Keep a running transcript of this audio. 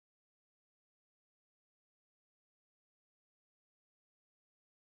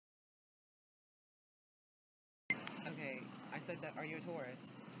are you a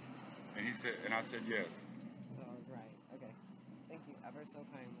Taurus? And he said, and I said yes. So I was right. Okay. Thank you ever so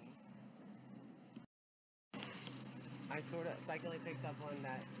kindly. I sort of psychically picked up on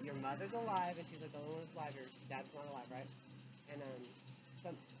that your mother's alive, and she's like the only one who's alive. Your dad's not alive, right? And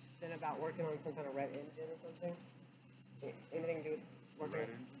something about working on some kind of red engine or something. Anything to do with working?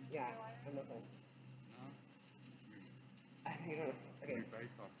 Red engine? Yeah, I'm not saying. No. You don't. Okay. Be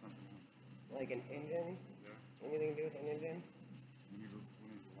based off something. Like an engine? Yeah. Anything to do with an engine? When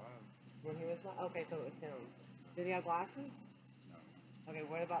he was alive. When he was alive? Okay, so it was him. Did he have glasses? No. Okay,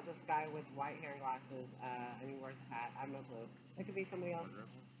 what about this guy with white hair and glasses, and he wears a hat? I have no clue. It could be somebody else.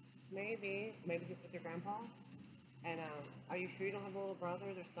 Maybe he's with your grandpa. And are you sure you don't have little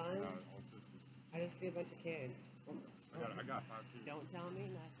brothers or sons? No, all sisters. I just see a bunch of kids. I got 5 kids. Don't tell me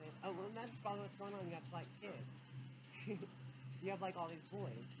nothing. Oh, well, that's probably what's going on. You have like kids. You have like all these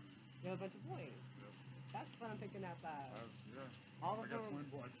boys. You have a bunch of boys. Yep. That's what I'm picking up. Yeah. All I of got them. twin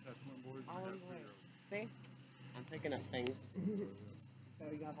boys. I just had twin boys. All of them boys. See? I'm picking up things. So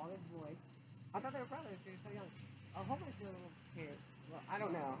you have all these boys. I thought they were brothers. You're so young. A whole bunch of little kids. Well, I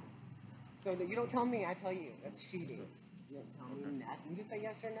don't know. So you don't tell me, I tell you. That's cheating. You don't tell me nothing. You just say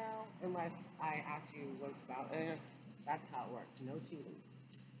yes or no, unless I ask you what it's about. That's how it works. No cheating.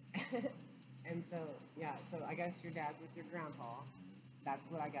 And so, yeah, so I guess your dad's with your grandpa. That's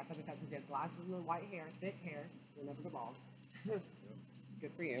what I guess. I think that's because he has glasses and white hair, thick hair. You'll never go bald.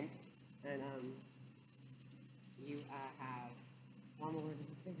 Good for you. And, you have one more than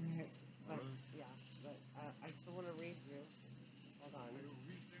a cigarette. But, yeah, but I still want to read you. Hold on.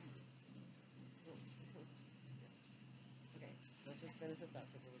 Okay, let's just finish this up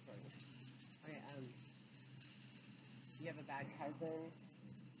because we're recording. Okay, you have a bad cousin.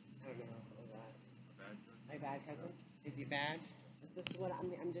 I don't know what was that. A bad cousin? Is he bad? This is what I'm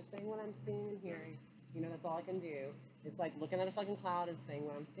just saying what I'm seeing and hearing. You know, that's all I can do. It's like looking at a fucking cloud and saying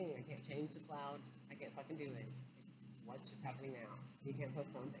what I'm seeing. I can't change the cloud. I can't fucking do it. What's just happening now? You can't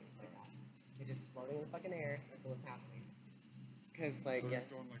postpone things like that. It's just floating in the fucking air. That's what's happening. Because, like, So yeah.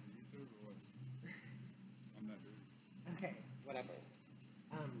 it's going like YouTube or what? I'm not doing it. Okay, whatever.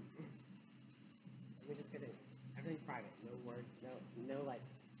 Let me just get it. Everything's private. No words. No like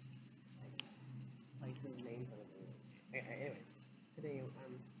places, names, or anything. Anyway, continue.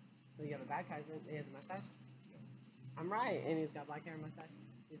 So you have a bad cousin. He has a mustache. I'm right, and he's got black hair and mustache.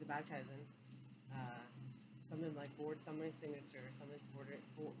 He's a bad cousin. Something like forward someone's signature. Someone's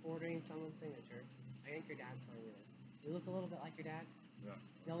forwarding someone's signature. I think your dad's telling you this. You look a little bit like your dad. Yeah.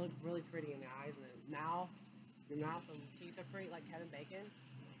 Y'all look really pretty in the eyes and the mouth. Your mouth and teeth are pretty, like Kevin Bacon.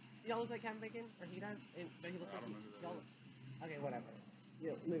 Y'all look like Kevin Bacon, or he does, but he looks like y'all. Okay, whatever.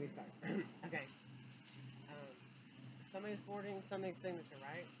 Movie star. Okay. Somebody's forwarding something's signature,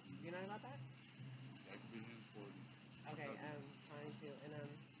 right? You know about that? That could be his forwarding. Okay, trying to, and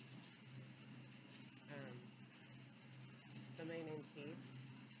somebody named Keith,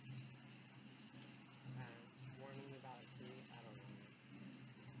 warning me about it too.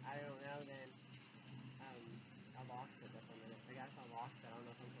 I don't know, then, I lost it just a minute. I guess I lost it. I don't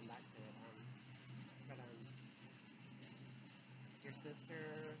know if I'm coming back to it. But, your sister?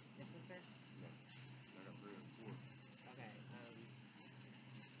 Yeah. I got 3 or 4. Okay,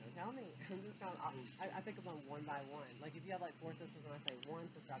 don't tell me. I'm just kind of, I pick up on one by one. Like, if you have, like, 4 sisters and I say one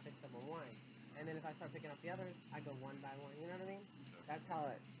sister, I pick up on one. And then if I start picking up the others, I go one by one. You know what I mean? That's how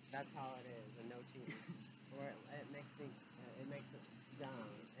it is, and no cheating. Or it makes me, it makes it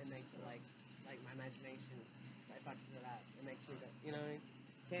dumb. It makes it like my imagination, if I figure it out, it makes me, you know what I mean?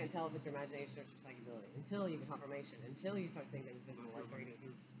 Can't tell if it's your imagination or it's your psychability until you get confirmation, until you start thinking visual, like 3D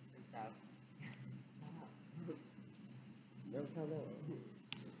and stuff. Never tell no one.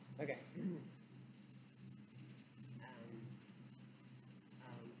 Okay.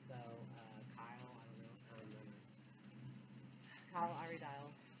 So, Kyle, I don't know. Kyle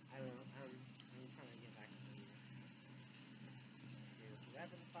Aridile, I don't know. I'm trying to get back to you.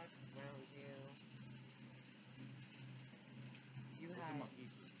 Whatever the fuck is around you. You have,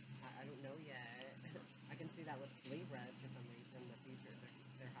 I don't know yet. I can see that with Libra for some reason in the future.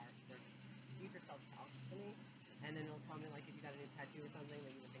 Their future self talks to me, and then it'll tell me like if you got a new tattoo or something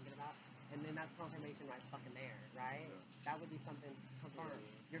that you were thinking about, and then that's confirmation right fucking there, right? Yeah. That would be something confirmed.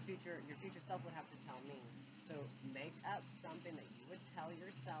 Your future self would have to tell me. So make up something that you would tell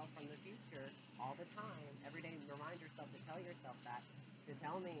yourself from the future all the time, every day. Remind yourself to tell yourself that, to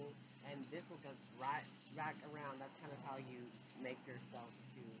tell me, and this will go right back around. That's kind of how you make yourself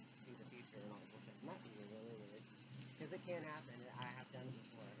to see the future and all that bullshit. Not even really weird, because it can happen. I have done it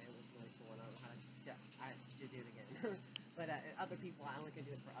before, and it was really cool. And I don't know how to do it again. But other people, I only can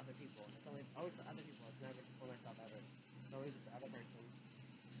do it for other people. It's always for other people. It's never for myself ever. It's always just the other person.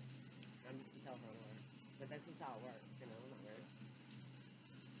 I'm just a telephone word. But this is how it works, you know, not weird.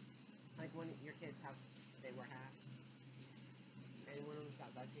 Like when your kids have, they wear hats. And one of them's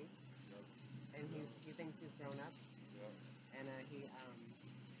got Bucky. Yep. And he thinks he's grown up. Yep. And anyways,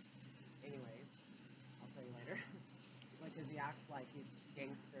 I'll tell you later. Like, cause he acts like he's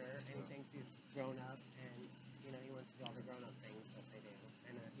gangster and he thinks he's grown up and, you know, he wants to do all the grown up things that they do.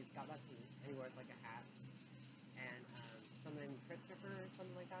 And he's got Bucky and he wears like a hat and something Christopher or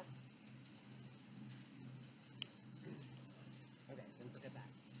something like that. Okay, then put it back.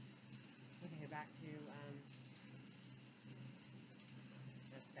 Okay, back to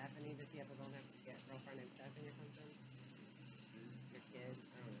Stephanie. Does he have a girlfriend named Stephanie or something? Your kid?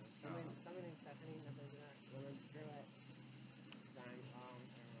 I don't know. Somebody named Stephanie. Nothing to that. Women screw it. Dying wrong.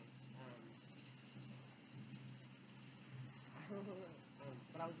 I don't know.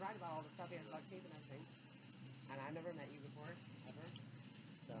 But I was right about all the stuff he has about Kate and everything. And I never met you before, ever.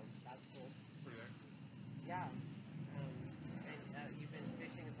 So that's cool. Pretty accurate. Yeah. And you've been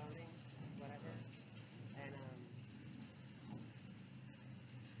fishing and boating, whatever. And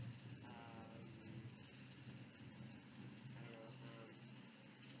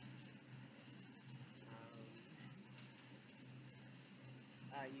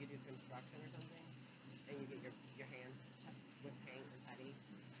you do construction or something, and you get your hands with paint and putty,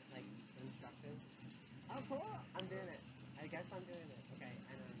 like construction. Oh, cool! I'm doing it. I guess I'm doing it. Okay,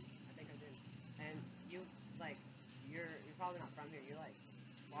 and I think I'm doing it. And you, like, you're probably not from here. You're like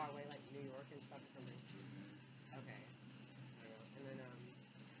far away, like New York and stuff or something. Okay. I don't know. And then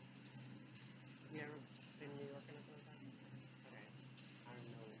you ever been to New York or nothing like that? Okay. I don't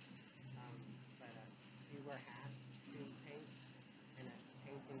know. But do you wear hats to paint and a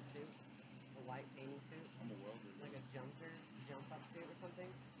painting suit, a white painting suit? I'm a welder. Like a jump up suit or something?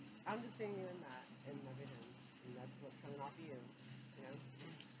 I'm just seeing you in that, in my vision. And that's what's coming off of you. You know?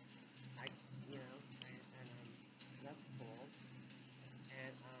 That's cool.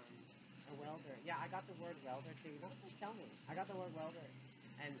 And, a welder. Yeah, I got the word welder too. You don't have to tell me. I got the word welder.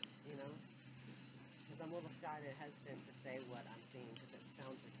 And, you know, because I'm a little shy and hesitant to say what I'm seeing because it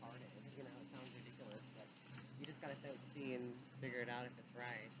sounds retarded. You know, it sounds ridiculous, but you just gotta see and figure it out if it's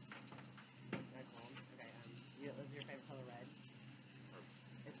right. That's cool. Okay, is your favorite color red?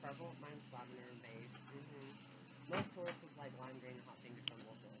 It's purple. Mine's lavender and beige. Most Taurus is like lime green and hot pink or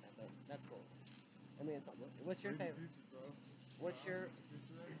something like that, but that's cool. I mean, it's not. What's your favorite? What's your?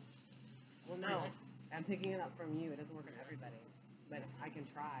 Well, no, I'm picking it up from you. It doesn't work on everybody, but I can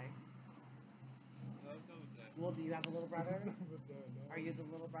try. Well, do you have a little brother? Are you the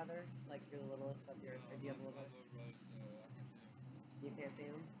little brother? Like you're the littlest of yours? Or do you have a little brother? You can't see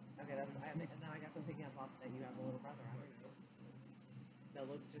him? Okay, now I guess I'm picking up off that you have a little brother. I don't know. That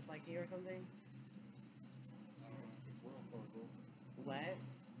looks just like you or something? What?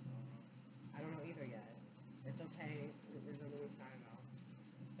 I don't know either yet. It's okay. There's no new time out.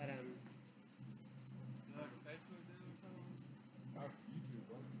 But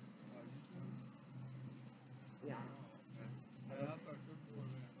yeah.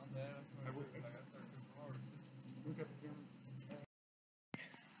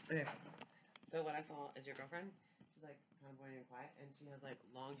 Okay. So what I saw is your girlfriend. She's like kind of boring and quiet, and she has like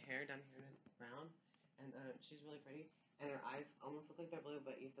long hair down here and brown, and she's really pretty. And her eyes almost look like they're blue,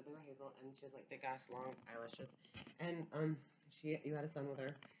 but you said they were hazel, and she has like thick ass long eyelashes. And you had a son with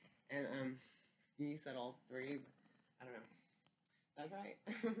her, and you said all three. I don't know. That's right.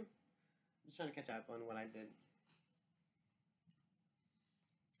 Just trying to catch up on what I did.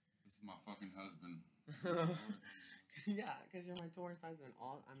 This is my fucking husband. Yeah, because you're my Taurus husband.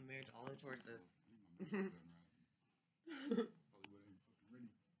 I'm married to all the Tauruses.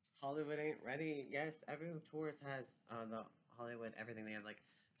 Hollywood ain't ready. Yes, every Taurus has the Hollywood everything. They have like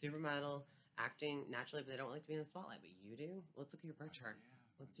supermodel, acting naturally, but they don't like to be in the spotlight. But you do. Let's look at your birth chart.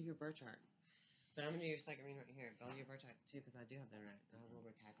 Let's do your birth chart. But I'm gonna do your second reading right here. But I'll do your birth chart too because I do have that right. I'll have a little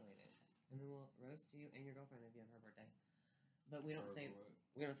bit calculated, and then we'll roast you and your girlfriend if you have her birthday. But we don't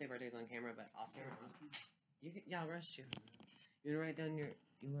say birthdays on camera, but off camera. I'll roast you. You write down your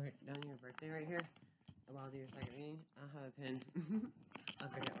birthday right here. While I'll do your second reading. I'll have a pen.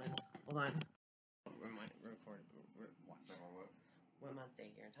 I'll forget one. Hold on. Record. What month,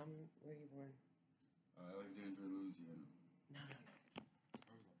 day, year? Tell me where you born. Alexandria, Louisiana. No.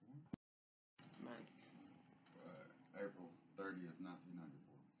 Where was I born? Month. April 30th,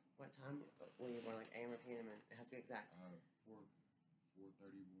 1994. What time were you born? Like AM or PM? And it has to be exact. 4:31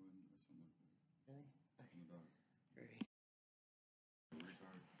 or something like that. Really? Okay. Very.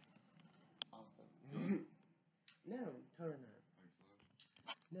 Awesome. No, totally not. Thanks, love.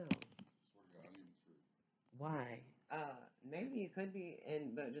 No. Swear to God, I need this fruit. Why? maybe you could be,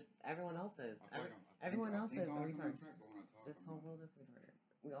 but just everyone else is. I Everyone else is a I'm retard. track, but when I talk, This whole world is retarded.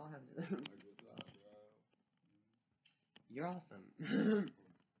 We all have. You're awesome.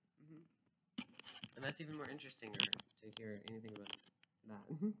 And that's even more interesting to hear anything about that.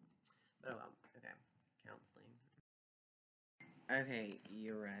 But oh well. Okay. Counseling. Okay,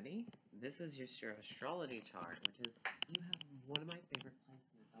 you ready? This is just your astrology chart, which is, you have one of my favorite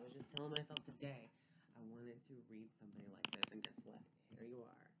placements. I was just telling myself today, I wanted to read something like this, and guess what? Here you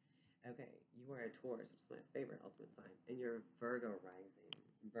are. Okay, you are a Taurus, which is my favorite ultimate sign, and you're Virgo rising.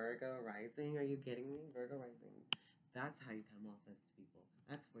 Virgo rising? Are you kidding me? Virgo rising. That's how you come off as to people.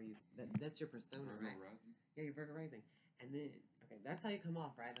 That's where you, that's your persona, Virgo right? rising? Yeah, you're Virgo rising. And then, okay, that's how you come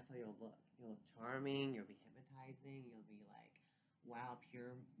off, right? That's how you'll look. You'll look charming, you'll be hypnotizing, you'll be like, wow,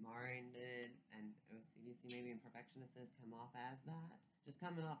 pure-minded, and OCDC, maybe, and perfectionist come off as that. Just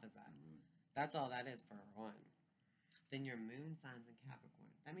coming off as that. Mm-hmm. That's all that is for one. Then your moon signs in Capricorn.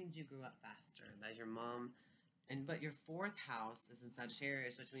 That means you grew up faster. That's your mom. But your 4th house is in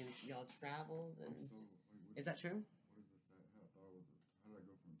Sagittarius, which means y'all traveled. And is that true? What is this? How did I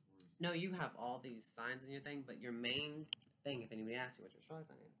go from Taurus? No, you have all these signs in your thing, but your main thing, if anybody asks you what your astrology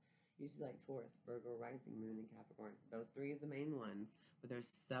sign is, usually like Taurus, Virgo, rising, moon, and Capricorn. Those 3 is the main ones, but there's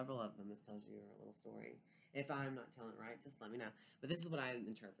several of them. This tells you a little story. If I'm not telling it right, just let me know. But this is what I'm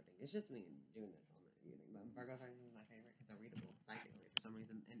interpreting. It's just me doing this on the viewing. But Virgo rising is my favorite because they're readable psychically for some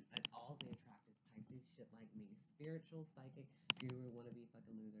reason. And all they attract is Pisces shit like me. Spiritual, psychic, guru, wannabe,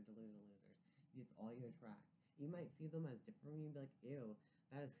 fucking loser, delusional losers. It's all you attract. You might see them as different from you and be like, ew,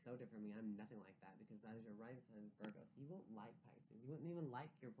 that is so different from me. I'm nothing like that because that is your rising sign is Virgo. So you won't like Pisces. You wouldn't even like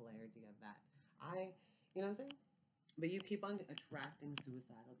your polarity of that. You know what I'm saying? But you keep on attracting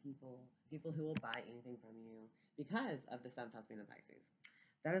suicidal people, people who will buy anything from you because of the 7th house being in Pisces.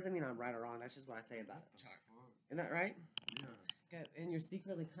 That doesn't mean I'm right or wrong. That's just what I say about it. Isn't that right? Yeah. Okay. And you're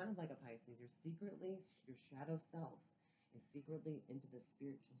secretly kind of like a Pisces. You're secretly, your shadow self is secretly into the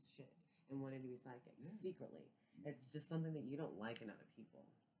spiritual shit and wanting to be psychic. Yeah. Secretly. It's just something that you don't like in other people.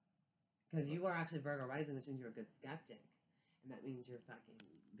 Because you are actually Virgo rising, which means you're a good skeptic. And that means you're fucking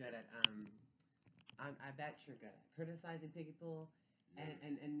good at, I bet you're good at criticizing people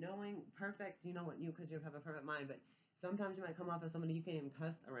and knowing perfect, you know what you, because you have a perfect mind, but sometimes you might come off as somebody you can't even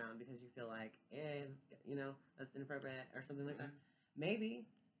cuss around because you feel like, that's inappropriate or something like that. Maybe,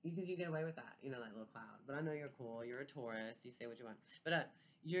 because you get away with that, like little cloud. But I know you're cool, you're a Taurus, you say what you want. But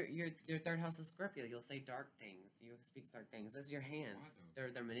your 3rd house is Scorpio, you'll say dark things, you speak dark things. This is your hands. They're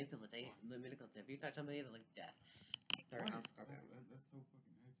manipulative. You touch somebody, they're like death. 3rd house Scorpio. That's so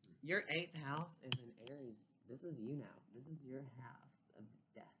fucking accurate. Your 8th house is in Aries. This is you now. This is your house of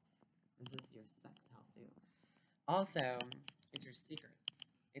death. This is your sex house too. Also, it's your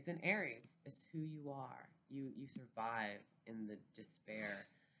secrets. It's in Aries. It's who you are. You survive in the despair.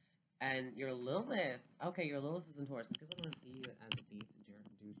 And your Lilith. Okay, your Lilith is in Taurus. And people don't see you as a thief,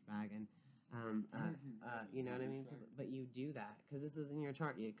 douchebag, and you know what I mean. But you do that because this is in your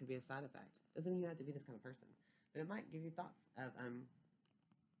chart. It could be a side effect. Doesn't mean you have to be this kind of person, but it might give you thoughts of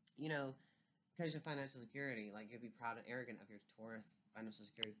because your financial security, like you'll be proud and arrogant of your Taurus financial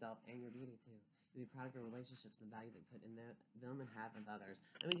security self and your beauty too. You'll be proud of your relationships and the value they put in them and have of others.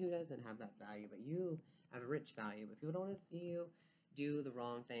 I mean, who doesn't have that value? But you have a rich value. But people don't want to see you do the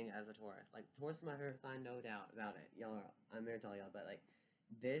wrong thing as a Taurus. Like, Taurus is my favorite sign, no doubt about it. I'm there to tell y'all, but like,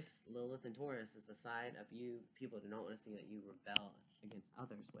 this Lilith and Taurus is the side of you people do not want to see that you rebel against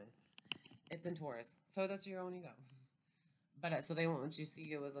others with. It's in Taurus. So that's your own ego. But so they won't want you to see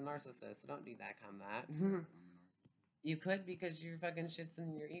you as a narcissist. So don't do that, come that. You could because your fucking shit's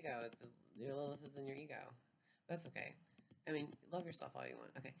in your ego. Your Lilith is in your ego. That's okay. I mean, love yourself all you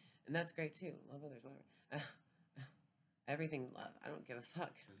want. Okay. And that's great too. Love others, whatever. Everything love. I don't give a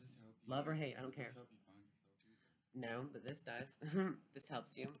fuck. Does this help you? Love or hate, I don't care. Does this help you find yourself? No, but this does. This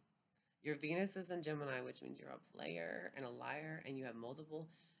helps you. Your Venus is in Gemini, which means you're a player and a liar, and you have multiple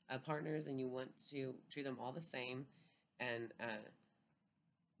partners, and you want to treat them all the same, and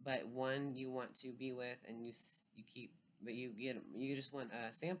but one you want to be with, and you keep, but you just want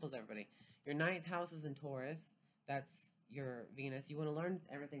samples of everybody. Your 9th house is in Taurus. That's your Venus. You want to learn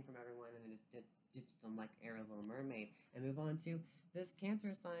everything from everyone, and then just ditch them like Ariel, Little Mermaid, and move on to this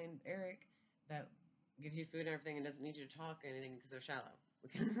Cancer sign, Eric, that gives you food and everything and doesn't need you to talk or anything because they're shallow.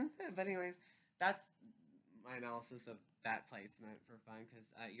 But anyways, that's my analysis of that placement for fun,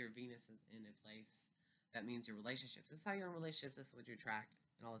 because your Venus is in a place that means your relationships. This is how you're in relationships. This is what you attract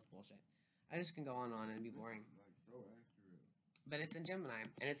and all this bullshit. I just can go on and be boring. This is like so accurate. But it's in Gemini,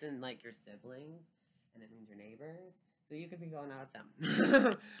 and it's in like your siblings, and it means your neighbors. So you could be going out with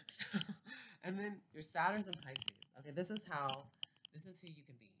them. And then your Saturn's in Pisces. Okay, this is who you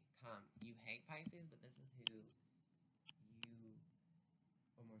can be. You hate Pisces, but this is who you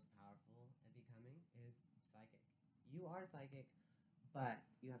are most powerful at becoming is psychic. You are psychic, but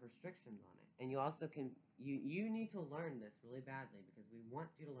you have restrictions on it. And you also you need to learn this really badly because we want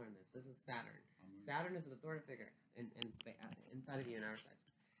you to learn this. This is Saturn. Saturn is an authoritative figure inside of you in our size.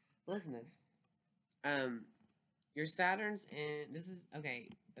 Listen to this. Your Saturn's in, this is, okay,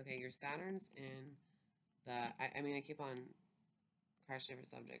 your Saturn's in I keep on crashing over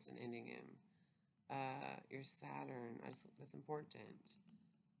subjects and ending in. Your Saturn, that's important.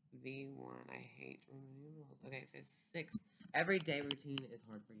 V1, I hate removals. Okay, 5th, 6th. Everyday routine is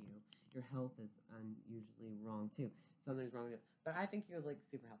hard for you. Your health is unusually wrong, too. Something's wrong with you. But I think you're, like,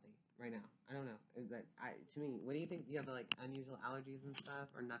 super healthy right now. I don't know. But to me, what do you think? Do you have, like, unusual allergies and stuff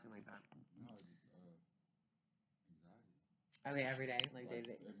or nothing like that? No, it's just anxiety. Okay, every day, like day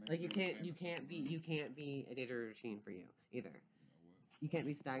to day. Like you can't be a day-to-day routine for you either. You can't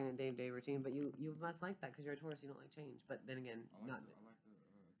be stagnant day-to-day routine, but you must like that because you're a Taurus. You don't like change. But then again, I like the attention, but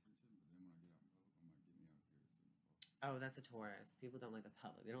then when I get out in public, I'm like, get me out of here. Oh, that's a Taurus. People don't like the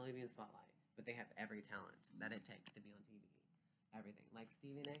public. They don't like being in the spotlight, but they have every talent that it takes to be on TV. Everything, like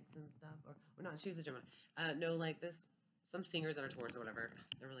Stevie Nicks and stuff, or not. She's a Gemini. No, like this. Some singers that are Taurus or whatever.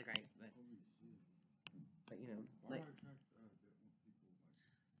 They're really great, but you know,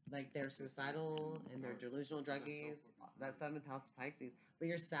 like they're suicidal and they're delusional druggies. That's 7th house Pisces. But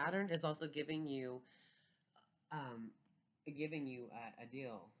your Saturn is also giving you a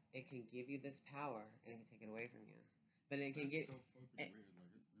deal. It can give you this power and it can take it away from you. But it can get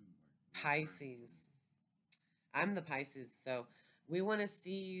Pisces. I'm the Pisces, so we want to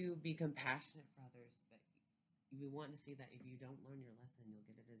see you be compassionate for others, but we want to see that if you don't learn your lesson, you'll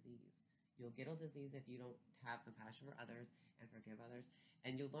get a disease. You'll get a disease if you don't have compassion for others and forgive others.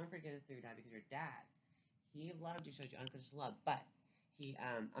 And you'll learn forgiveness through your dad because your dad, he loved you, showed you unconditional love. But he,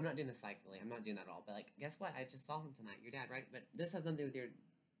 I'm not doing this cyclically. I'm not doing that at all. But, like, guess what? I just saw him tonight, your dad, right? But this has nothing to do with your,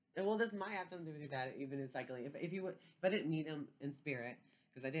 well, this might have something to do with your dad, even in cycling. If I didn't meet him in spirit,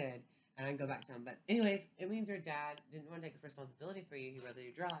 because I did, and I can go back to him. But anyways, it means your dad didn't want to take responsibility for you. He'd rather do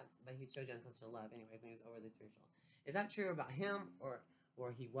drugs, but he showed you unconditional love anyways, and he was overly spiritual. Is that true about him, or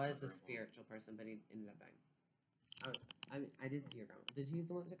he was a spiritual person, but he ended up dying? I did see your grandma. Did he use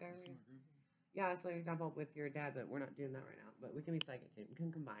the one that took over you? Yeah, I saw your grandpa with your dad, but we're not doing that right now. But we can be psychic too. We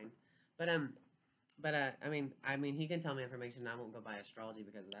can combine. But I mean, he can tell me information. And I won't go by astrology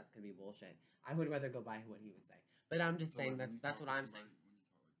because that could be bullshit. I would rather go by what he would say. But I'm just saying that's what I'm saying. When you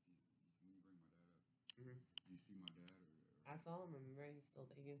talk, like, when you bring my dad up, do you see my dad? I saw him. Remember, he can still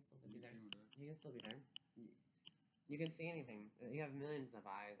be there. He can still be there. You can see anything. You have millions of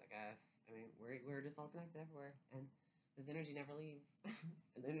eyes, I guess. I mean, we're just all connected everywhere, and this energy never leaves.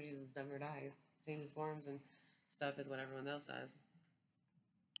 And the energy just never dies. Changes forms and stuff is what everyone else says.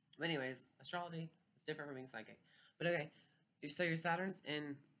 But anyways, astrology is different from being psychic. But okay, so your Saturn's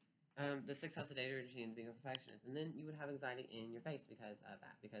in the 6th house of daily routine, being a perfectionist, and then you would have anxiety in your face because of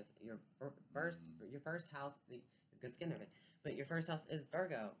that. Because your first house, good skin of it. But your first house is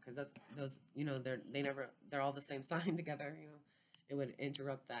Virgo, because that's those, they're all the same sign together. It would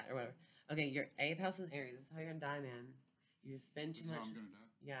interrupt that or whatever. Okay, your 8th house is Aries. This is how you're gonna die, man. You spend too much. How I'm gonna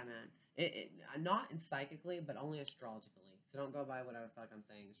die? Yeah, man. Not in psychically, but only astrologically. So don't go by what I feel like I'm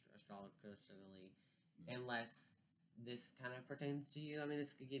saying astrologically, unless this kind of pertains to you. I mean,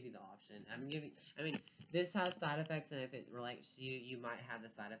 this could give you the option. This has side effects, and if it relates to you, you might have the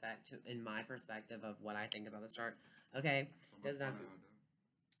side effect in my perspective of what I think about the chart. Okay, doesn't have.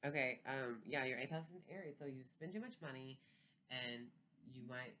 Okay, yeah, your 8th house is in Aries, so you spend too much money, and you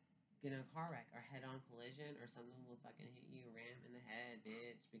might get in a car wreck or head-on collision, or something will fucking hit you, ram in the head,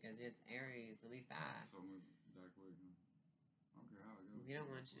 bitch, because it's Aries. It'll be fast. So back way, I don't care how it goes. We don't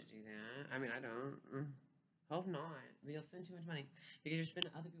want you to do that. I mean, I don't. Hope not. But you'll spend too much money because you're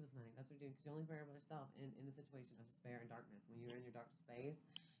spending other people's money. That's what you're doing, because you only worry about yourself in the situation of despair and darkness. When you're in your dark space,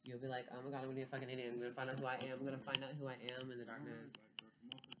 you'll be like, oh my god, I'm gonna be a fucking idiot. I'm gonna find out who I am. I'm gonna find out who I am in the darkness.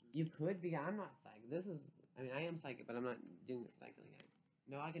 You could be. I'm not psychic. I am psychic, but I'm not doing this psychically yet.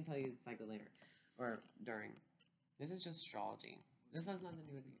 No, I can tell you psychic later or during. This is just astrology. This has nothing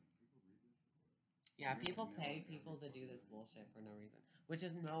to do with you. Yeah, people pay people to do this bullshit for no reason. Which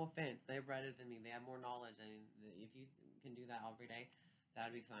is no offense. They're better than me. They have more knowledge. I mean, if you can do that every day,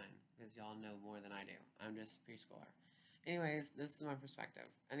 that'd be fine. Because y'all know more than I do. I'm just a preschooler. Anyways, this is my perspective.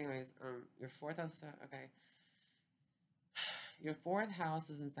 Anyways, your 4th house, okay. Your 4th house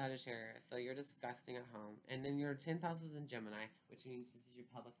is in Sagittarius, so you're disgusting at home. And then your 10th house is in Gemini, which means this is your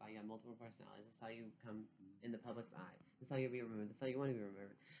public's eye. You have multiple personalities. That's how you come in the public's eye. That's how you'll be remembered. That's how you want to be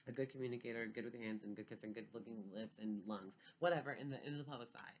remembered. A good communicator, good with your hands, and good kisser, and good looking lips and lungs. Whatever, in the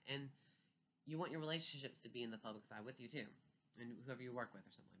public's eye. And you want your relationships to be in the public's eye with you, too. And whoever you work with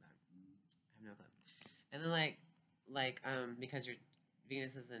or something like that. I have no clue. And then, because your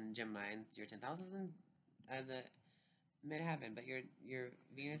Venus is in Gemini, and your 10th house is in the midheaven, but your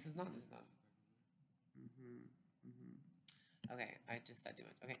Venus is not. Okay, I just said too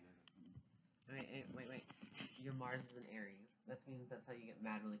much. Okay. Wait. Your Mars is in Aries. That means that's how you get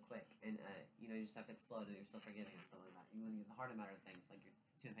mad really quick, and you just have to explode, and you're still forgiving and stuff like that. You want to get the heart matter of things, like you're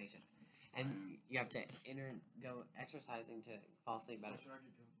too impatient, and you have to go exercising to fall asleep better. So should I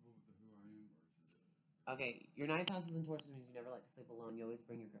get comfortable with who I am, or should Okay, your 9th house is in Taurus, means you never like to sleep alone. You always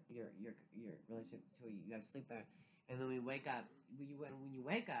bring your relationship to you. You have to sleep there, and then when you wake up, when you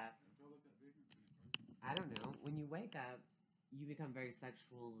wake up, I don't know. When you wake up, you become very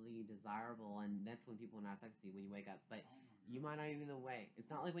sexually desirable, and that's when people want to have sex with you. When you wake up, but you might not even know wait.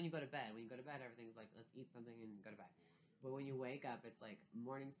 It's not like when you go to bed. When you go to bed, everything's like, let's eat something and go to bed. But when you wake up, it's like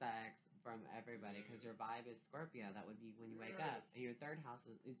morning sex from everybody, because your vibe is Scorpio. That would be when you wake up. And your 3rd house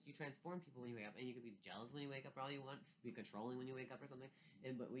is you transform people when you wake up, and you can be jealous when you wake up for all you want, be controlling when you wake up or something.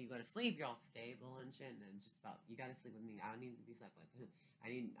 But when you go to sleep, you're all stable and shit. And it's just about, you gotta sleep with me. I need to be slept with.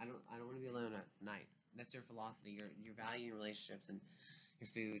 I don't want to be alone at night. That's your philosophy. Your value in relationships and your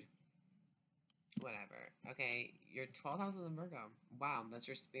food. Whatever. Okay, your 12th house is in Virgo. Wow, that's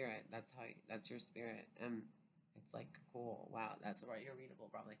your spirit. That's your spirit. It's like cool. Wow, that's right. You're readable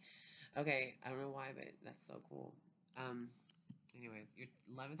probably. Okay, I don't know why, but that's so cool. Anyways, your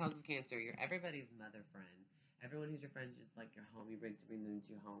 11th house is Cancer. You're everybody's mother friend. Everyone who's your friend, it's like your home. You bring them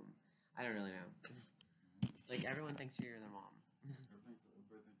to your home. I don't really know. Like everyone thinks you're their mom.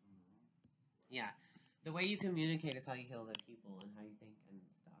 everybody thinks I'm the wrong? Yeah. The way you communicate is how you heal other people and how you think and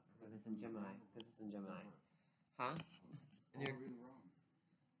stuff. Because it's in Gemini. Huh? And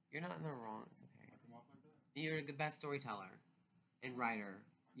you're not in the wrong. It's okay. I come off like that? You're the best storyteller and writer.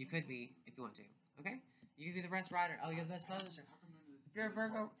 You could be if you want to. Okay? You could be the best writer. Oh, you're the best publisher. If you're a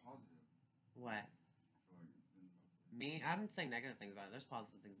Virgo. Positive. What? I feel like it's been positive. Me? I haven't said negative things about it. There's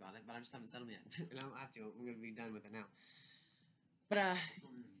positive things about it, but I just haven't said them yet. And I don't have to. We're going to be done with it now. But,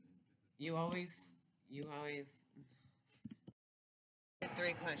 you always... 3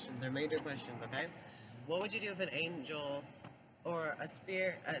 questions. They're major questions, okay? What would you do if an angel or a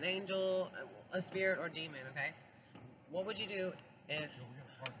spirit, a spirit or demon, okay? What would you do if... Yo, we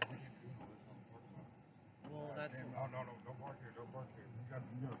gotta park here. We can't be doing all this on the parking lot. Well, that's... Damn, no, don't park here. Don't park here. You gotta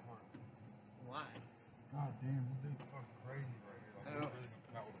park. Why? God damn, this dude's fucking crazy right here. Like, he's really gonna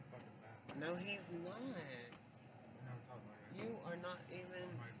come out with a fucking bat. No, he's not. You are not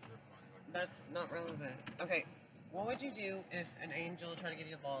even... That's not relevant. Okay, what would you do if an angel tried to give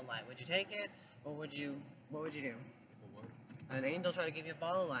you a ball of light? Would you take it, or what would you do? If a what? An angel tried to give you a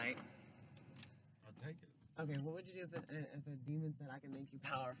ball of light. I'll take it. Okay, what would you do if a demon said, I can make you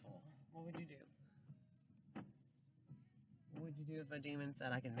powerful? What would you do? What would you do if a demon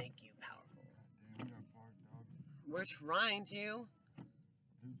said, I can make you powerful? Damn, we gotta park, dog. We're trying to.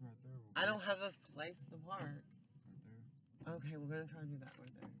 Dude's right there. I don't have a place to park. Right there. Okay, we're gonna try to do that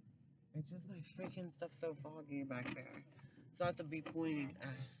right there. It's just my freaking stuff's so foggy back there. So I have to be pointing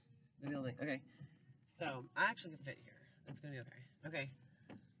at the building. Okay, so I actually can fit here. It's gonna be okay. Okay,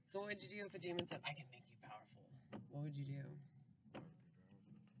 so what would you do if a demon said, I can make you powerful? What would you do?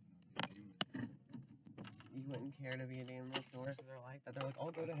 You wouldn't care to be a demon. Most Tauruses are like that. They're like,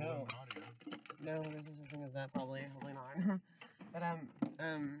 I'll go to hell. No, there's no such thing as that, probably. Hopefully not. But,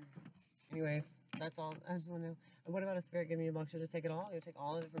 anyways, that's all. I just want to know. What about a spirit giving you a box? You'll just take it all? You'll take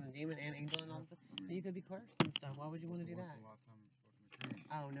all of it from the demon and angel and all this stuff? But you could be cursed and stuff. Why would you want to do that?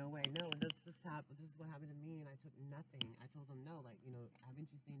 Oh, no way. No, this is what happened to me, and I took nothing. I told them no. Like, haven't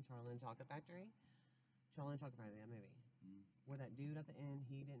you seen Charlie and Chocolate Factory? Charlie and Chocolate Factory, yeah, maybe. Where that dude at the end,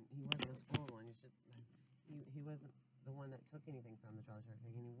 he wasn't a spoiled one. He wasn't the one that took anything from the Charlie Chocolate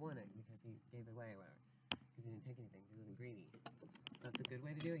Factory, and he won it because he gave it away or whatever. Because he didn't take anything. He wasn't greedy. That's a good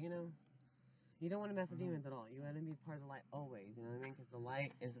way to do it, You don't want to mess with demons at all. You want to be part of the light always, you know what I mean? Because the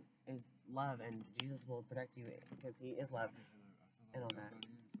light is love, and Jesus will protect you because he is love and all that.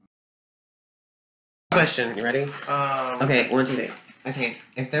 Question, you ready? Okay, 1, 2, 3. Okay,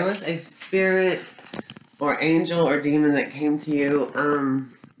 if there was a spirit or angel or demon that came to you,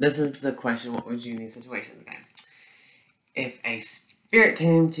 this is the question, what would you do in these situations, okay? If a spirit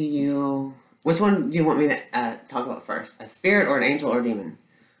came to you, which one do you want me to talk about first? A spirit or an angel or a demon?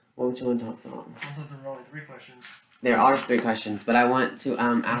 What would you want to talk about? I thought there were only 3 questions. There are 3 questions, but I want to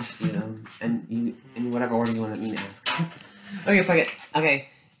ask you them, and you in whatever order you want me to ask. Okay, fuck it.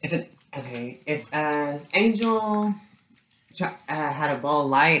 Okay, if Angel had a ball of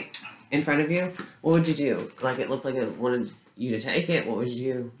light in front of you, what would you do? Like, it looked like it wanted you to take it. What would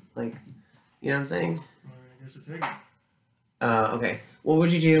you do? Like, you know what I'm saying? I guess to take it. Okay. What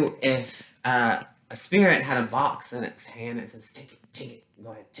would you do if a spirit had a box in its hand and it says, take it,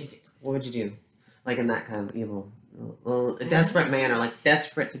 go ahead, take it? What would you do? Like, in that kind of evil, little desperate manner, like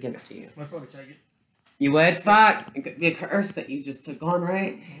desperate to give it to you. I'd probably take it. You would? Fuck. It could be a curse that you just took on,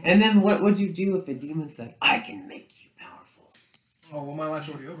 right? And then what would you do if a demon said, I can make you powerful? Oh, well, my life's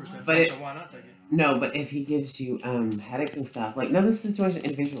already over, so why not take it? No, but if he gives you headaches and stuff, like, no, this situation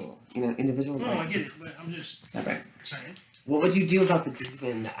individual. You know, individual. No, I get it, but I'm just separate. Saying. What would you do about the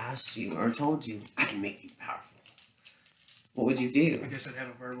demon that asked you or told you, I can make you powerful? What would you do? I guess I'd have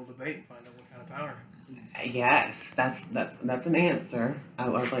a verbal debate and find out what kind of power. Yes, that's an answer. I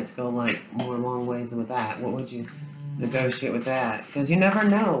would like to go like more long ways with that. What would you negotiate with that? Because you never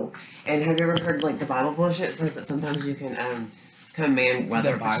know. And have you ever heard like the Bible bullshit? It says that sometimes you can command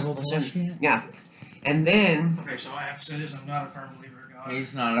weather. The Bible bullshit? Yeah. And then... Okay, so I have to say this. I'm not a firm believer in God.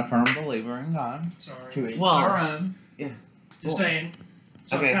 He's not a firm believer in God. Sorry. To each our own. Yeah. Just saying.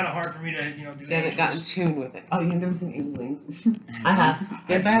 So okay. it's kind of hard for me to, do you haven't gotten tuned with it. Oh, you've never seen Angel Wings? I have.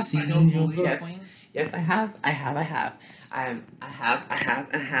 Yes, I have seen Angel Wings. Yes, I have. I have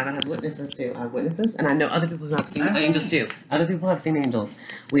witnesses too. I have witnesses, and I know other people who have seen angels too. Other people have seen angels.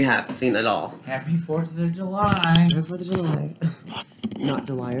 We have seen it all. Happy 4th of July. Happy 4th of July. Not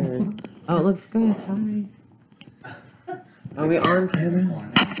Julyers. Oh, it looks good. Hi. Are we on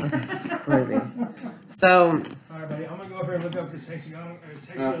camera? Okay. Crazy. So. Alright, buddy. I'm gonna go up here and look up this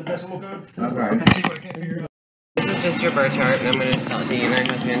hexadecimal code. Okay. See what I can figure out. This is just your birth chart, and I'm going to just tell it to you. You're not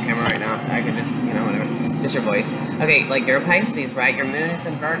going to be on camera right now. I could just, whatever. Just your voice. Okay, like you're a Pisces, right? Your moon is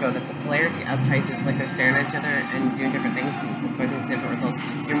in Virgo. That's the polarity of Pisces. Like they're staring at each other and doing different things, expecting different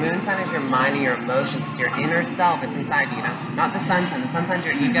results. Your moon sign is your mind and your emotions. It's your inner self. It's inside you, Not the sun sign. The sun sign's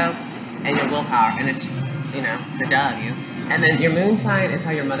your ego and your willpower. And it's, the duh of you. And then your moon sign is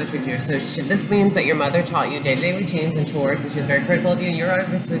how your mother treated you. So this means that your mother taught you day-to-day routines and chores, and she's very critical of you. You're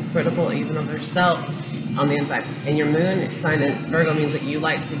obviously critical even of yourself on the inside. And your moon sign in Virgo means that you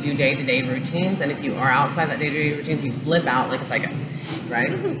like to do day-to-day routines, and if you are outside that day-to-day routines, you flip out like a psycho, right?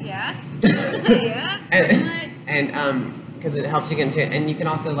 Yeah. Yeah. And because it helps you get into it, and you can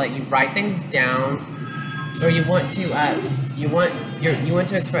also you write things down, or you want to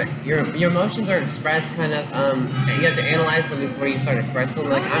express your emotions are expressed kind of you have to analyze them before you start expressing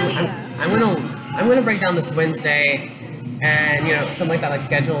them. Like I'm gonna break down this Wednesday. And, something like that, like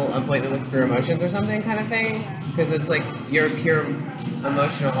schedule an appointment with your emotions or something kind of thing. Because it's like you're pure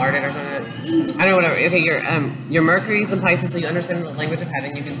emotional hearted or something. I don't know, whatever. Okay, your Mercury's in Pisces, so you understand the language of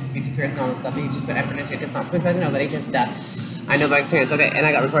heaven. You can speak to spirits and all that stuff, but you just put effort into it. It's not spoken by nobody, just I know by experience. Okay, and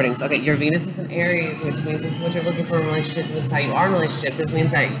I got recordings. Okay, your Venus is in Aries, which means this is what you're looking for in relationships. This is how you are in relationships. This means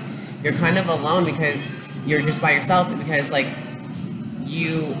that you're kind of alone because you're just by yourself. Because,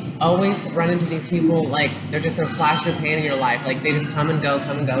 you always run into these people, they're just a flash of pain in your life. They just come and go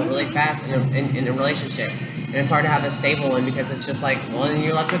really fast in a relationship. And it's hard to have a stable one because it's just then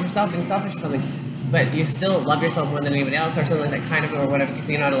you're left with yourself, being selfish or something. But you still love yourself more than anybody else or something like that, kind of, or whatever.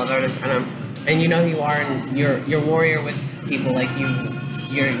 You know how to love others. And you know who you are, and you're a warrior with people.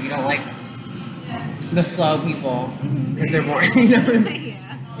 You don't like the slow people because they're boring,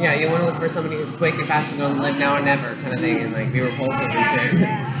 Yeah, you want to look for somebody who's quick and fast and gonna live now or never kind of thing, and be repulsive and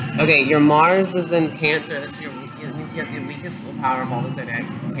shit. Okay, your Mars is in Cancer. This means you have the weakest willpower of all the zodiacs.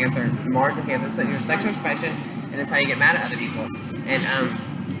 Cancer, Mars in Cancer. So your sexual expression, and it's how you get mad at other people. And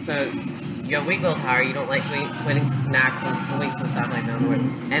so you have weak willpower. You don't like quitting snacks and sweets and stuff like that.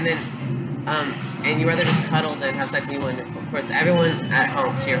 And then and you rather just cuddle than have sex. And you want, of course, everyone at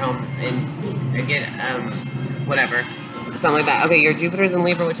home to your home and get whatever. Something like that. Okay, your Jupiter's in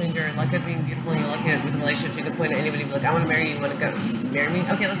Libra, which means you're lucky at being beautiful and you're lucky with relationships. You can point at anybody and be like, I want to marry you. You want to go marry me?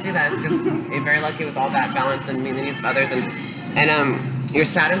 Okay, let's do that. It's because you're very lucky with all that balance and meeting the needs of others. And your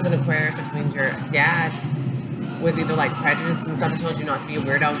Saturn's in Aquarius, which means your dad was either prejudiced and stuff and told you not to be a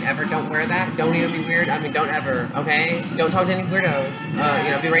weirdo ever. Don't wear that. Don't even be weird. Don't ever, okay? Don't talk to any weirdos.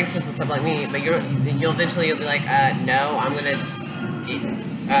 Be racist and stuff like me. But you'll eventually be like, no, I'm going to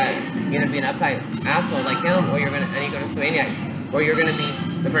be an uptight asshole like him, or you're gonna maniac, or you're gonna be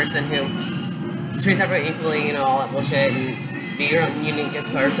the person who treats everyone equally, all that bullshit, and be your own unique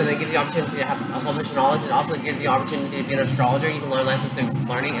person. It gives you the opportunity to have a whole bunch of knowledge. It also gives you the opportunity to be an astrologer. You can learn lessons through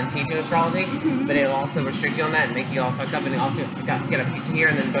learning and teaching astrology, but it'll also restrict you on that and make you all fucked up, and it also get a pizza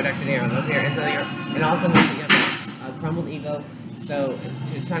here and then go back to there and live here until and also means that you have crumbled ego. So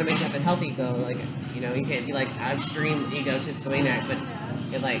to try to make you have a healthy ego, like, you know, you can't be like extreme egomaniac, but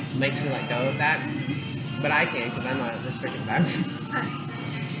it like makes you let go of that. But I can, because I'm not restricted by that.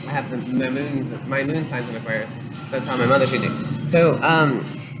 I have my moon signs in Aquarius, so that's how my mother treats you. So,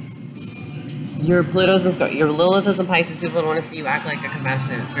 your Pluto's and your Lilith is in Pisces. People don't want to see you act like a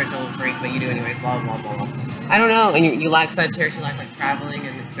compassionate spiritual freak, but you do anyways. Blah blah blah blah. I don't know. And you like Sagittarius. You like traveling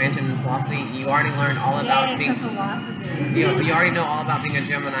and expansion and philosophy. You already learned all about being. You already know all about being a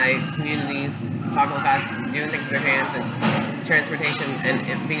Gemini. Communities, talking fast, doing things with your hands, and transportation,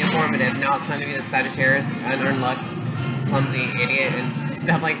 and being informative. Now it's time to be the Sagittarius, unearned luck, clumsy idiot, and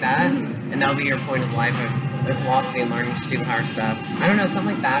stuff like that. And that'll be your point of life of philosophy and learning stupid hard stuff. I don't know,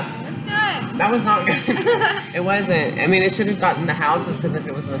 something like that. That was not good. It wasn't. I mean, it should have gotten the houses, because if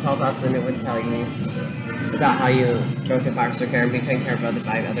it was in the 12th house, then it would tell you about how you go through foster care and be taken care of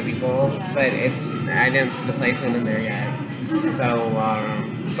by other people. Yeah. But I didn't see the placement in there yet. So,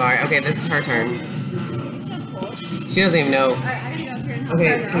 sorry. Okay, this is her turn. She doesn't even know.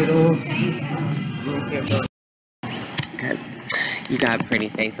 Okay, toodles. Guys, you got a pretty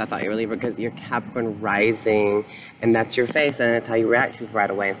face. I thought you were Libra because you're Capricorn rising, and that's your face, and that's how you react to right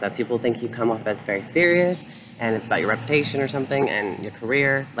away. And so people think you come off as very serious, and it's about your reputation or something, and your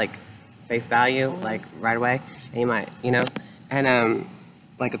career, like face value, like right away. And you might, you know, and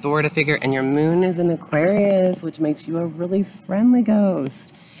like authority figure. And your moon is in Aquarius, which makes you a really friendly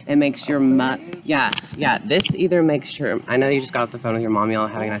ghost. It makes your yeah. This either makes your. I know you just got off the phone with your mom, y'all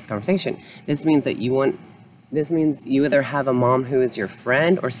having a nice conversation. This means that This means you either have a mom who is your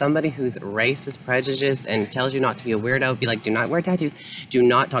friend or somebody who's racist, prejudiced, and tells you not to be a weirdo. Be like, do not wear tattoos. Do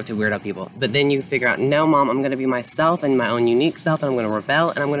not talk to weirdo people. But then you figure out, no, mom, I'm going to be myself and my own unique self, and I'm going to rebel,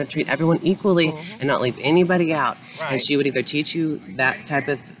 and I'm going to treat everyone equally and not leave anybody out. Right. And she would either teach you that type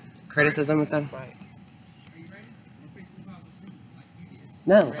of criticism and stuff. Right.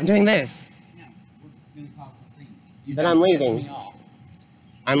 No, I'm doing this. Then I'm leaving.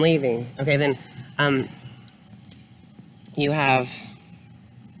 I'm leaving. Okay, then, you have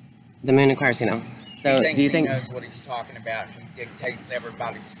the moon Aquarius, you know. So do you think he knows what he's talking about? He dictates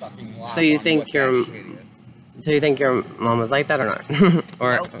everybody's fucking life. So you think your mom was like that or not?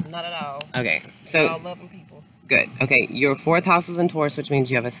 Or nope, not at all. Okay, so all loving people. Good. Okay, your 4th house is in Taurus, which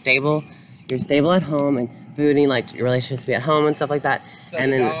means you have you're stable at home and food, and you like your relationships to be at home and stuff like that. So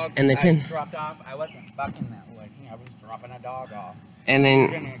and the then dog and the I dropped off. I wasn't fucking that way. I was dropping a dog off. And then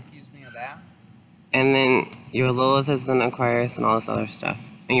you're gonna accuse me of that? And then your Lilith is in Aquarius and all this other stuff.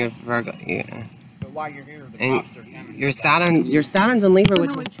 And your Virgo, yeah. But while you're here, the cops are coming. Your Saturn's in Libra,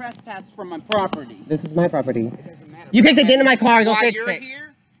 which trespass from my property. This is my property. It doesn't matter. You kicked the dent in my car. Go fix it. While you're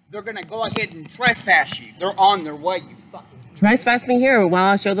here, they're gonna go ahead and trespass you. They're on their way. You fucking trespass me here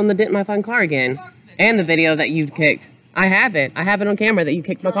while I show them the dent in my fucking car again, and the video that you kicked. I have it. I have it on camera that you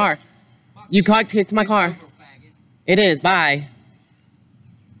kicked my car. You kicked my car. It is. Bye.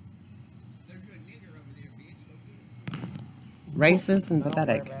 Racist and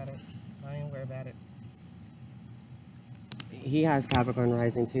pathetic. I ain't worried about it. He has Capricorn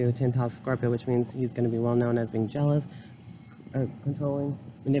rising too, 10th house Scorpio, which means he's going to be well known as being jealous, controlling,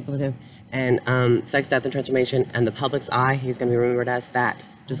 manipulative, and sex, death, and transformation. And the public's eye, he's going to be remembered as that,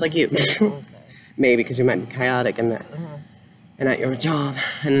 just like you. Okay. Maybe because you might be chaotic and that, and at your job.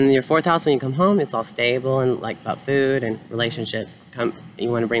 And then your 4th house, when you come home, it's all stable and like about food and relationships.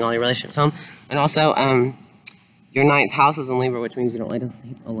 You want to bring all your relationships home, and also your 9th house is in Libra, which means you don't like to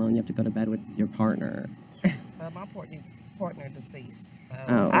sleep alone. You have to go to bed with your partner. My partner deceased, so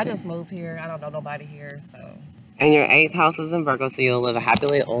okay. I just moved here. I don't know nobody here, so. And your 8th house is in Virgo, so you'll live a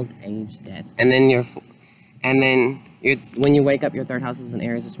happily old age death. And then when you wake up, your 3rd house is in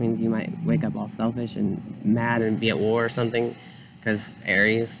Aries, which means you might wake up all selfish and mad and be at war or something, because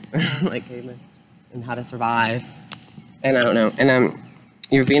Aries, like cavemen, and how to survive. And I don't know. And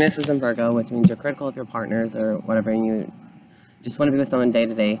your Venus is in Virgo, which means you're critical of your partners or whatever, and you just want to be with someone day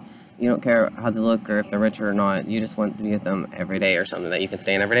to day. You don't care how they look or if they're rich or not. You just want to be with them every day or something that you can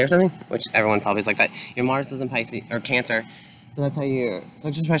stand every day or something, which everyone probably is like that. Your Mars is in Pisces or Cancer, so that's how your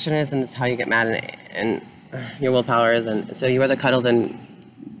social expression is, and it's how you get mad and your willpower is, and so you rather cuddle than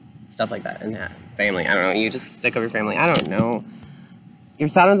stuff like that and family. I don't know. You just stick up your family. I don't know. Your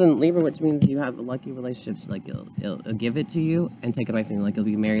Saturn's in Libra, which means you have lucky relationships. Like it'll give it to you and take it away from you. Like you'll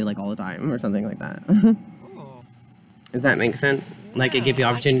be married like all the time or something like that. Does that make sense? Like it give you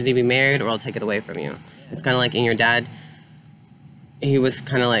opportunity to be married, or it'll take it away from you. It's kind of like in your dad. He was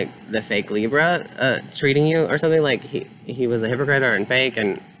kind of like the fake Libra treating you or something. Like he was a hypocrite or fake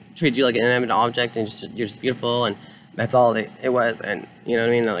and treated you like an inanimate object, and you're just beautiful, and that's all it was. And you know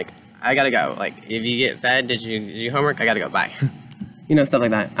what I mean? Like I gotta go. Like, if you get fed, did you do homework? I gotta go. Bye. You know, stuff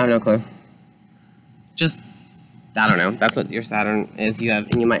like that. I have no clue. Just, I don't know. That's what your Saturn is.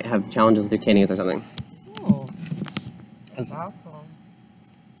 And you might have challenges with your kidneys or something. Oh, that's awesome.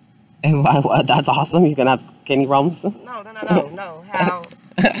 And what? That's awesome. You can have kidney problems. No. How?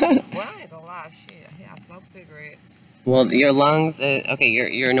 Well, I ain't gonna lie. Shit, I smoke cigarettes. Well, your lungs. Okay,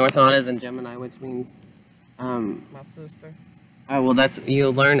 your North Node is in Gemini, which means. My sister. Oh well,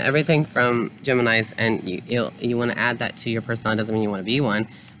 you'll learn everything from Geminis, and you want to add that to your personality. Doesn't mean you want to be one,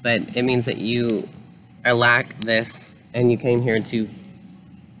 but it means that you lack this, and you came here to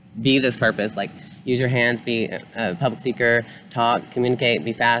be this purpose. Like, use your hands, be a public speaker, talk, communicate,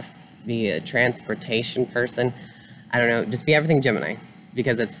 be fast, be a transportation person. I don't know, just be everything Gemini,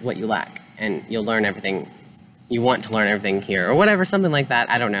 because it's what you lack, and you'll learn everything. You want to learn everything here, or whatever, something like that.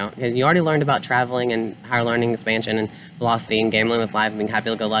 I don't know. Because you already learned about traveling and higher learning, expansion, and philosophy, and gambling with life, and being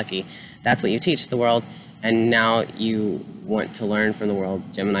happy-go-lucky. That's what you teach the world, and now you want to learn from the world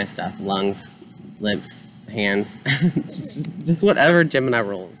Gemini stuff, lungs, lips, hands, just whatever Gemini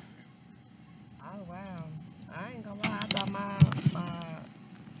rules. Oh wow! I ain't gonna lie. I thought my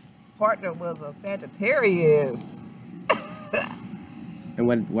partner was a Sagittarius. And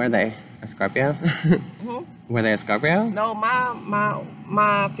what were they? A Scorpio? Mm-hmm. Were they a Scorpio? No,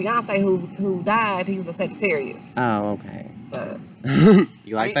 my fiance who died, he was a Sagittarius. Oh, okay. So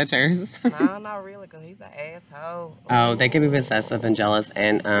you like Sagittarius? No, not really, cause he's an asshole. Oh, they can be possessive and jealous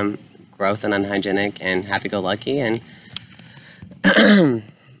and gross and unhygienic and happy-go-lucky and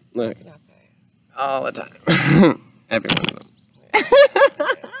look, all the time. Every one of them.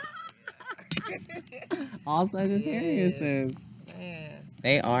 All Sagittariuses. Man.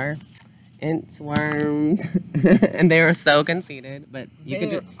 They are inchworms, and they are so conceited. But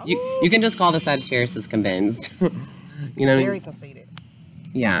you can just call the Sagittariuses convinced. You know, very conceited.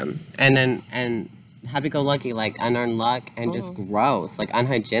 Yeah, and happy-go-lucky, like unearned luck, and just gross, like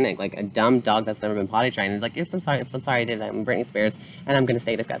unhygienic, like a dumb dog that's never been potty trained. It's like, oops, I'm sorry, I did it. I'm Britney Spears, and I'm gonna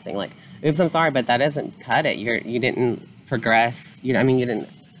stay disgusting. Like, oops, I'm sorry, but that doesn't cut it. You didn't progress. You didn't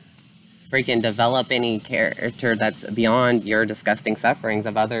freaking develop any character that's beyond your disgusting sufferings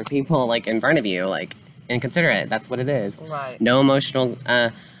of other people, like in front of you, like, and consider it. That's what it is. Right. No emotional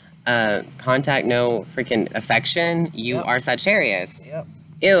contact, no freaking affection. You are Sagittarius. Yep.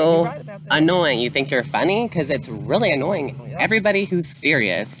 Ew, right about that. annoying. You think you're funny? Because it's really annoying. Yep. Everybody who's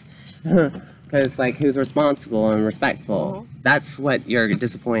serious, because like who's responsible and respectful, that's what you're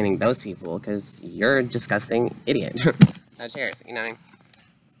disappointing those people, because you're a disgusting idiot. Sagittarius, you know what I mean?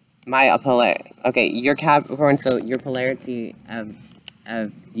 You're Capricorn, so your polarity of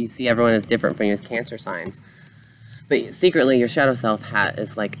you see everyone as different from you as Cancer signs. But secretly, your shadow self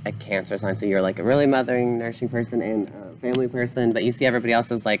is like a Cancer sign, so you're like a really mothering, nourishing person and a family person, but you see everybody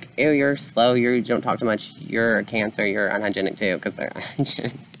else as like, ew, you're slow, you don't talk too much, you're a Cancer, you're unhygienic too, because they're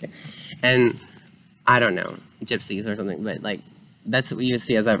unhygienic too. And I don't know, gypsies or something, but like, that's what you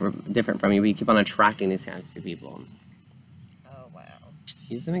see as different from you, but you keep on attracting these kinds of people. Oh, wow.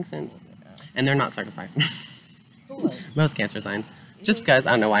 Does that make sense? And they're not circumcised. Most Cancer signs. Just because,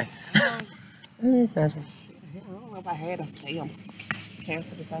 I don't know why. I don't know if I had a damn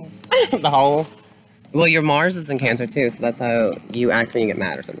Cancer before. The whole. Well, your Mars is in Cancer too, so that's how you act when you get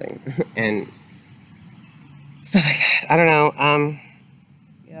mad or something, and stuff like that. I don't know.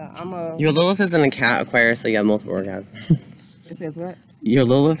 Yeah, Your Lilith is in a cat Aquarius, so you have multiple orgasms. It says what? Your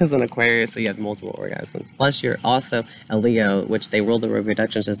Lilith is an Aquarius, so you have multiple orgasms. Plus, you're also a Leo, which they rule the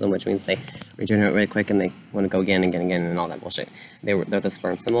reproduction system, which means they regenerate really quick and they want to go again and again and again and all that bullshit. They're the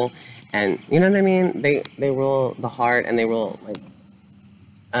sperm symbol, and you know what I mean. They rule the heart and they rule like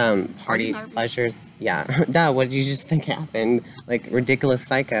party pleasures. Yeah, duh. What did you just think happened? Like ridiculous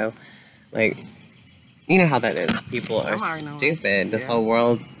psycho, like. You know how that is. People are stupid. This whole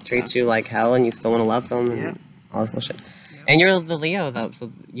world treats you like hell, and you still want to love them, and all this bullshit. And you're the Leo, though,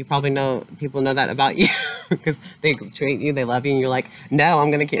 so you probably know, people know that about you, because they treat you, they love you, and you're like, no,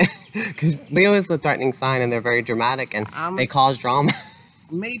 I'm going to kill. Because Leo is the threatening sign, and they're very dramatic, and they cause drama.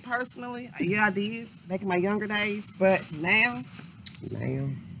 Me, personally, yeah, I did, back in my younger days, but now,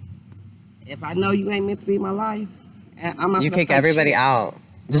 if I know you ain't meant to be in my life, I'm not you kick everybody out.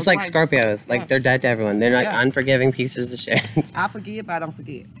 Just like Scorpios, like they're dead to everyone. They're like unforgiving pieces of shit. I forgive, but I don't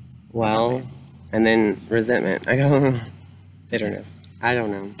forget. Well, and then resentment. I go, bitterness. I don't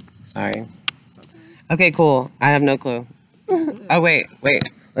know. Sorry. Okay, cool. I have no clue. Oh, wait.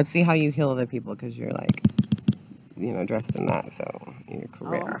 Let's see how you heal other people, because you're like, dressed in that, so in your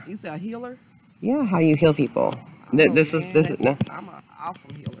career. You say a healer? Yeah, how you heal people. This is no. I'm an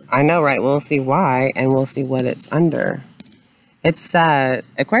awesome healer. I know, right? We'll see why, and we'll see what it's under. It's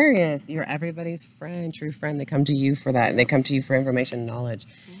Aquarius. You're everybody's friend, true friend. They come to you for that. They come to you for information, knowledge.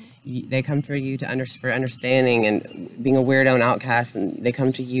 They come for you to for understanding and being a weirdo and outcast. And they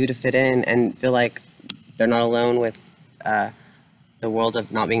come to you to fit in and feel like they're not alone with the world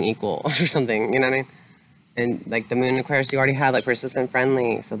of not being equal or something. You know what I mean? And like the moon in Aquarius, you already had like persistent,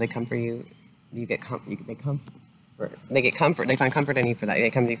 friendly. So they come for you. You get they comfort. They get comfort. They find comfort in you for that.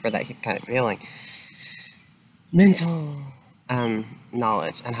 They come to you for that kind of feeling. Mental.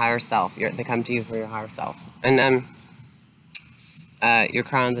 Knowledge and higher self. They come to you for your higher self. And your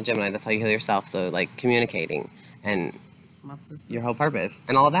crowns and Gemini, that's how you heal yourself. So like communicating and My sister. your whole purpose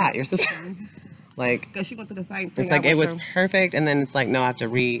and all of that. Your sister, like, Because she went through the same thing. it's like it was perfect, and then it's like no, I have to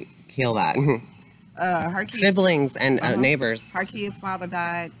heal that. Her kids, Siblings and neighbors. Her kid's father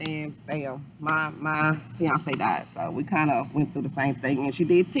died, and bam, my fiance died. So we kind of went through the same thing, and she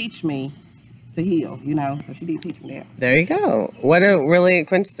did teach me to heal, you know. So she did teach me that. There you go. What a really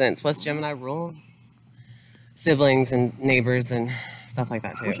coincidence. Plus Gemini rules siblings and neighbors and stuff like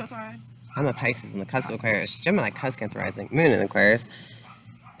that too. What's your sign? I'm a Pisces in the cusp of Aquarius. Gemini, cusp, Cancer rising, moon in Aquarius,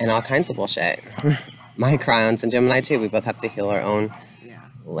 and all kinds of bullshit. My crowns and Gemini too. We both have to heal our own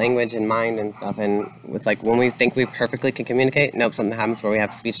language and mind and stuff. And it's like when we think we perfectly can communicate, nope, something happens where we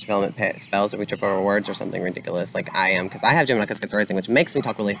have speech development spells or we trip over words or something ridiculous. Like I am, because I have Gemini, cusp, Cancer rising, which makes me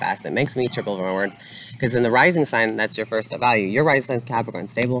talk really fast. It makes me trip over my words. Because in the rising sign, that's your first value. Your rising sign is Capricorn,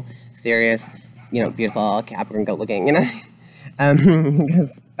 stable, serious, you know, beautiful, Capricorn, good looking, you know.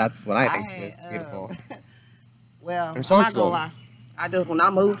 Because that's what I think is beautiful. Well, I'm not responsible. gonna lie. When I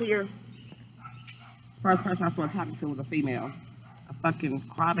moved here, first person I started talking to was a female. A fucking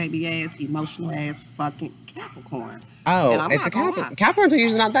crybaby ass, emotional ass fucking Capricorn. Oh, it's a Capricorn. Capricorns are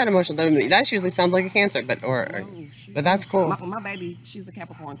usually not that emotional. That usually sounds like a Cancer, but that's cool. My baby, she's a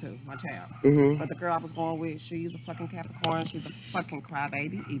Capricorn too, my child. Mm-hmm. But the girl I was going with, she's a fucking Capricorn. She's a fucking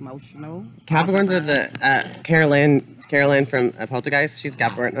crybaby, emotional. Capricorns are the Carolyn from Poltergeist. She's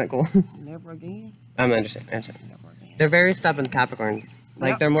Capricorn. Isn't that cool? Never again. I understand. Never again. They're very stubborn Capricorns.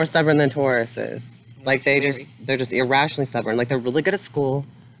 Like they're more stubborn than Taurus is. Like they're just irrationally stubborn. Like they're really good at school,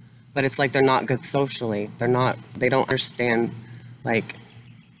 but it's like they're not good socially. They don't understand like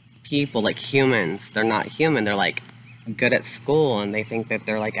people, like humans. They're not human. They're like good at school and they think that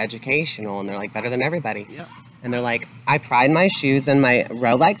they're like educational and they're like better than everybody. Yep. And they're like, I pride my shoes and my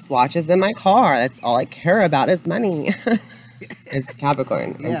Rolex watches in my car. That's all I care about is money. It's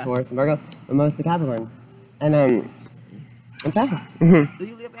Capricorn and Taurus and Virgo, but mostly Capricorn. And it's that. Do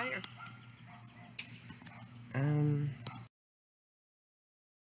you live out here?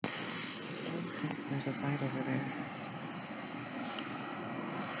 There's a fight over there.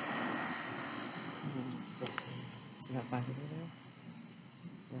 See that fight over there?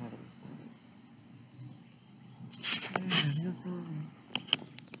 We're having a fight. No problem.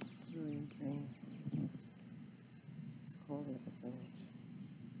 It's really insane. It's cold at the village.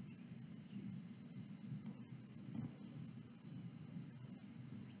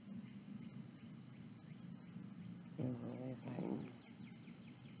 They're really fighting.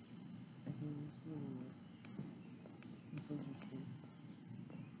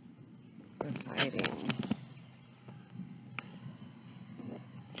 They're fighting.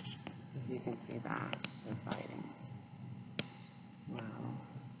 If you can see that, they're fighting. Wow.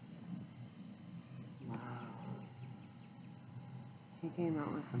 Wow. He came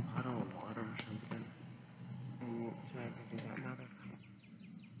out with some puddle of water or something. And tried to do that. Now they're fighting.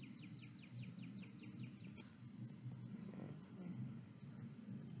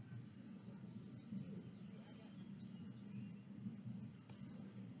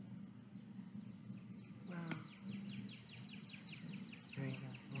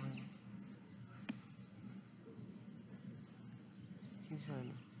 He's trying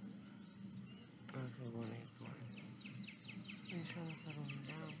to... Okay, 181. He's trying to settle him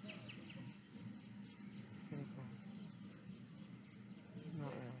down. It's pretty cool.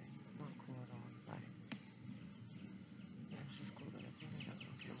 Not really. It's not cool at all. But yeah, it's just cool that I probably got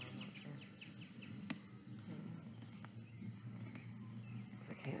no camera. I'm not sure.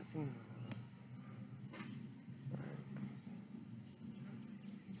 I can't see him.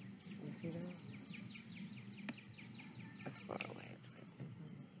 You see that? That's far away. It's right there.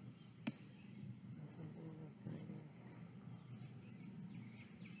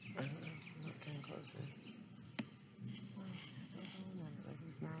 I don't know. I'm not getting closer. Oh, he's still doing that. Like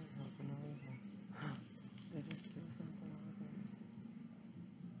he's not helping no reason. They just do something over there.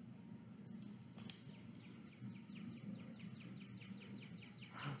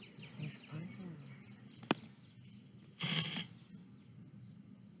 He's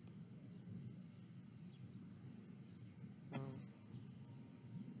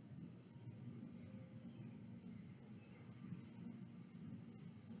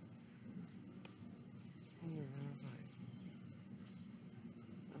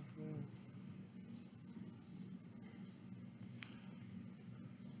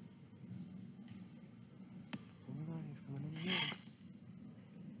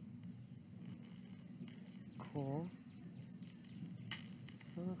cool.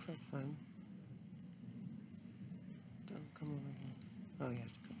 That looks like fun. Don't come over here. Oh,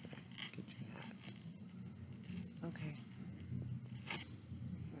 yeah.